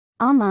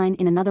Online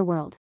in Another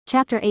World.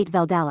 Chapter 8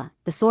 Veldalla,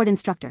 the Sword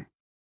Instructor.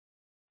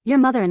 Your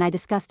mother and I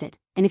discussed it,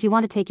 and if you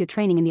want to take your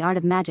training in the art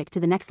of magic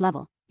to the next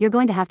level, you're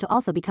going to have to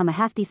also become a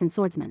half-decent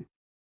swordsman.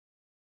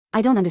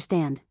 I don't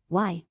understand,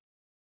 why?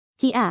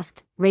 He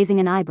asked, raising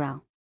an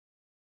eyebrow.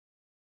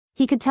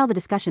 He could tell the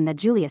discussion that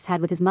Julius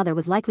had with his mother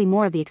was likely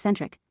more of the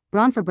eccentric,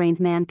 brawn-for-brains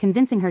man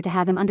convincing her to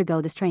have him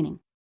undergo this training.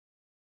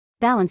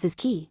 Balance is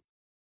key.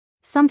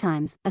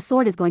 Sometimes, a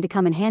sword is going to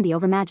come in handy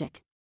over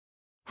magic.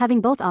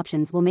 Having both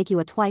options will make you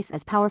a twice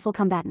as powerful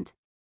combatant.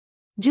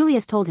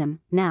 Julius told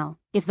him, now,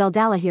 if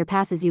Veldalla here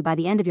passes you by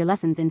the end of your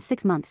lessons in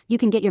 6 months, you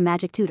can get your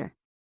magic tutor.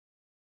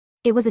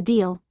 It was a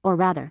deal, or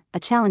rather, a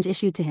challenge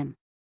issued to him.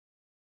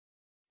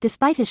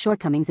 Despite his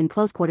shortcomings in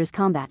close-quarters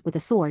combat with a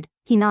sword,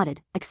 he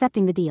nodded,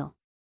 accepting the deal.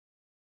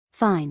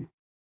 Fine.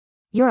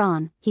 You're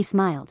on, he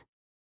smiled.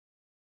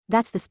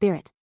 That's the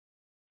spirit.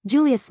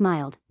 Julius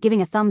smiled,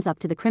 giving a thumbs up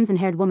to the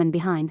crimson-haired woman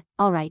behind.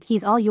 All right,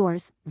 he's all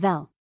yours,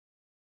 Vel.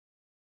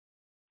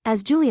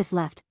 As Julius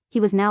left, he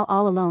was now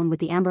all alone with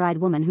the amber-eyed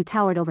woman who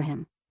towered over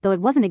him. Though it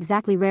wasn't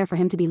exactly rare for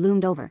him to be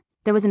loomed over,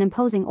 there was an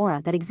imposing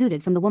aura that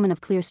exuded from the woman of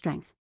clear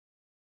strength.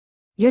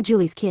 You're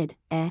Julie's kid,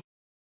 eh?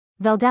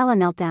 Veldalla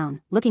knelt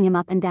down, looking him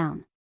up and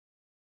down.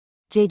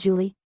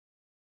 Julie?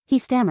 He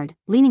stammered,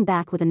 leaning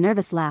back with a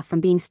nervous laugh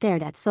from being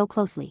stared at so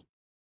closely.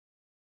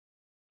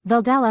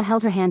 Veldalla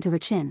held her hand to her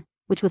chin,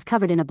 which was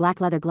covered in a black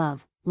leather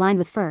glove, lined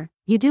with fur.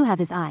 You do have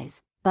his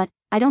eyes, but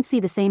I don't see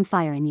the same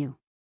fire in you.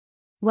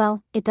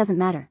 Well, it doesn't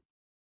matter.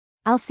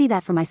 I'll see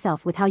that for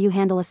myself with how you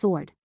handle a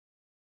sword.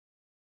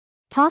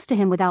 Tossed to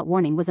him without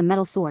warning was a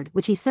metal sword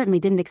which he certainly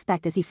didn't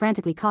expect as he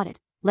frantically caught it,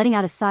 letting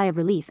out a sigh of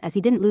relief as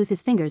he didn't lose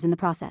his fingers in the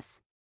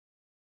process.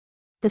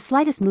 The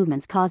slightest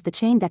movements caused the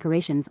chain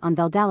decorations on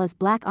Veldalla's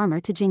black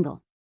armor to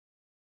jingle.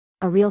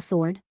 A real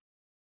sword?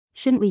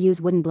 Shouldn't we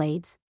use wooden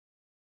blades?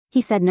 He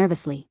said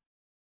nervously.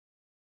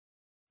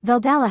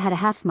 Veldalla had a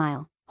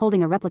half-smile,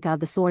 holding a replica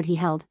of the sword he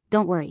held.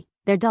 Don't worry,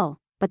 they're dull,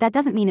 but that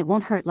doesn't mean it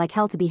won't hurt like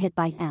hell to be hit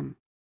by M.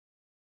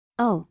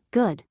 Oh,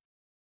 good.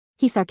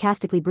 He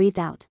sarcastically breathed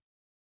out.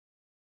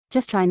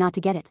 Just try not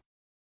to get it.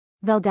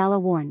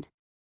 Veldalla warned.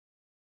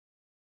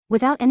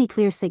 Without any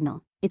clear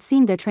signal, it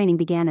seemed their training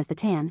began as the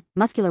tan,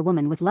 muscular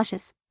woman with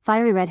luscious,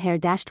 fiery red hair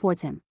dashed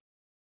towards him.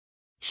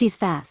 She's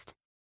fast.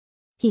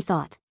 He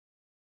thought.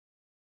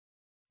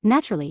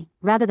 Naturally,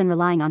 rather than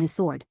relying on his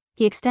sword,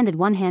 he extended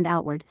one hand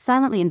outward,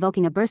 silently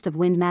invoking a burst of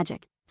wind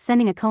magic,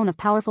 sending a cone of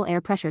powerful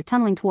air pressure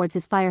tunneling towards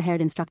his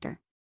fire-haired instructor.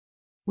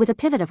 With a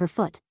pivot of her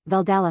foot,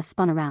 Veldalla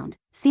spun around,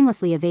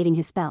 seamlessly evading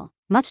his spell,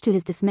 much to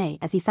his dismay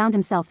as he found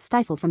himself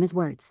stifled from his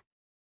words.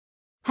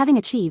 Having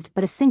achieved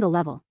but a single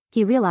level,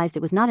 he realized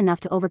it was not enough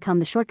to overcome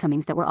the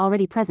shortcomings that were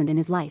already present in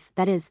his life.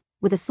 That is,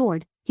 with a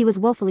sword, he was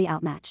woefully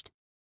outmatched.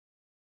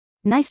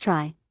 Nice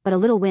try, but a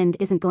little wind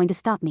isn't going to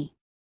stop me.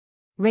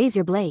 Raise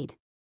your blade.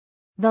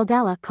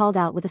 Veldalla called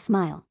out with a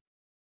smile.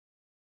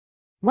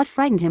 What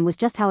frightened him was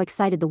just how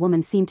excited the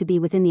woman seemed to be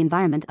within the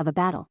environment of a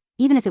battle,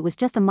 even if it was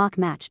just a mock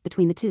match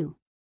between the two.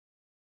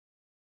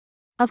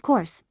 Of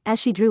course, as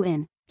she drew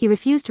in, he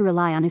refused to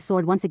rely on his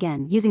sword once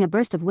again, using a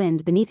burst of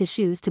wind beneath his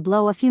shoes to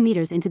blow a few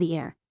meters into the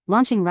air,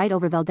 launching right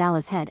over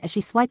Veldalla's head as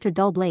she swiped her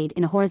dull blade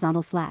in a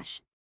horizontal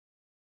slash.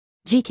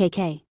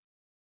 GKK.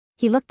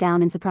 He looked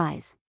down in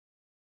surprise.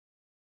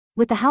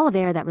 With the howl of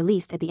air that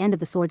released at the end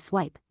of the sword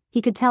swipe,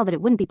 he could tell that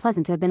it wouldn't be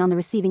pleasant to have been on the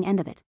receiving end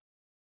of it.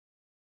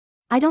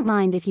 I don't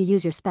mind if you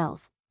use your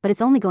spells, but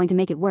it's only going to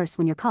make it worse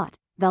when you're caught,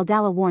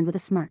 Veldalla warned with a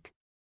smirk.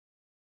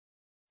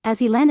 As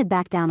he landed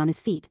back down on his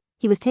feet,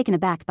 he was taken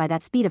aback by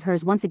that speed of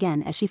hers once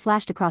again as she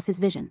flashed across his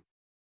vision.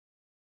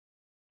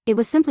 It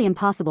was simply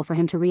impossible for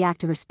him to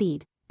react to her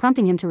speed,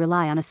 prompting him to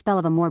rely on a spell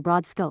of a more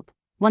broad scope,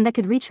 one that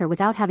could reach her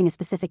without having a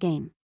specific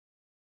aim.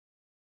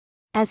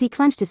 As he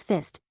clenched his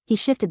fist, he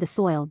shifted the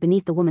soil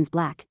beneath the woman's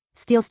black,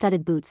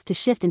 steel-studded boots to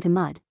shift into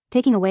mud,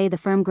 taking away the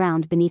firm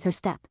ground beneath her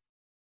step.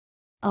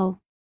 Oh.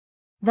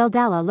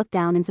 Veldalla looked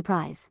down in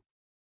surprise.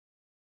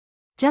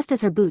 Just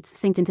as her boots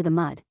sinked into the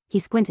mud, he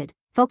squinted,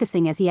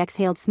 focusing as he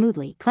exhaled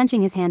smoothly,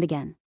 clenching his hand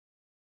again.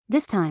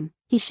 This time,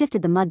 he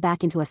shifted the mud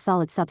back into a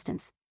solid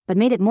substance, but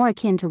made it more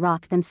akin to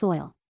rock than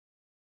soil.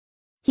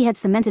 He had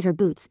cemented her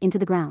boots into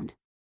the ground.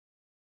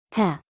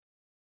 Heh.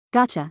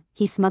 Gotcha,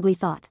 he smugly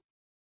thought.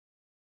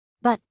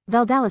 But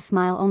Veldalla's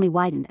smile only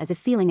widened as if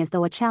feeling as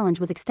though a challenge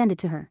was extended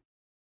to her.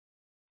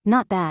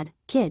 Not bad,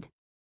 kid.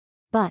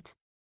 But...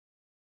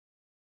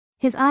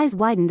 His eyes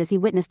widened as he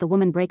witnessed the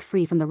woman break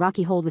free from the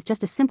rocky hold with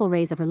just a simple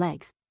raise of her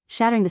legs,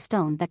 shattering the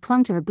stone that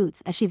clung to her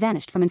boots as she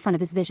vanished from in front of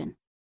his vision.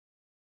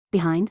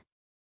 Behind?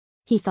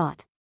 He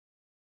thought.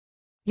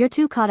 You're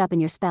too caught up in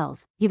your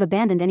spells, you've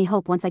abandoned any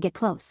hope once I get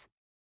close.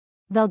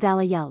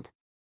 Veldalla yelled.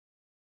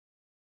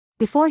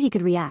 Before he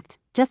could react,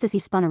 just as he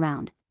spun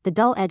around, the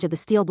dull edge of the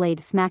steel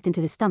blade smacked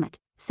into his stomach,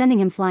 sending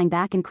him flying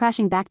back and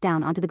crashing back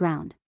down onto the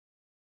ground.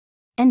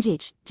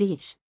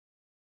 Njich.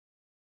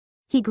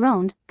 He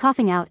groaned,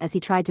 coughing out as he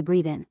tried to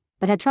breathe in,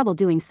 but had trouble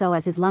doing so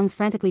as his lungs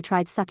frantically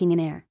tried sucking in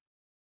air.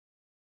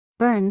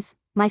 Burns,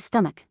 my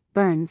stomach,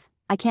 burns,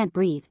 I can't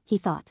breathe, he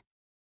thought.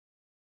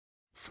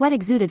 Sweat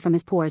exuded from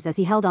his pores as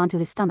he held onto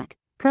his stomach,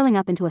 curling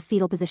up into a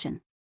fetal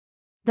position.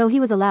 Though he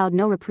was allowed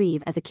no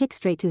reprieve as a kick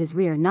straight to his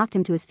rear knocked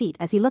him to his feet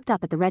as he looked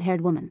up at the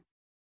red-haired woman.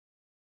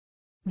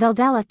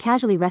 Veldalla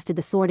casually rested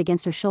the sword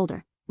against her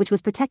shoulder, which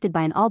was protected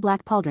by an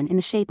all-black pauldron in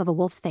the shape of a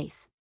wolf's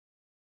face.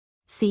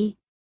 See?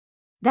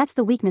 That's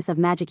the weakness of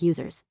magic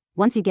users.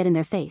 Once you get in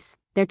their face,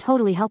 they're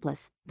totally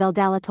helpless,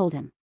 Veldalla told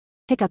him.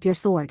 Pick up your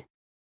sword.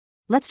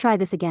 Let's try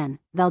this again,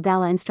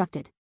 Veldalla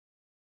instructed.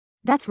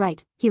 That's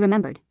right, he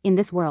remembered. In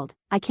this world,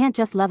 I can't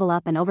just level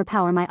up and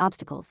overpower my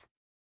obstacles.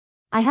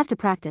 I have to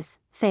practice,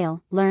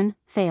 fail, learn,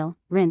 fail,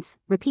 rinse,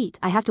 repeat.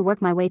 I have to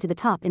work my way to the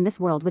top in this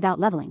world without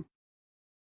leveling.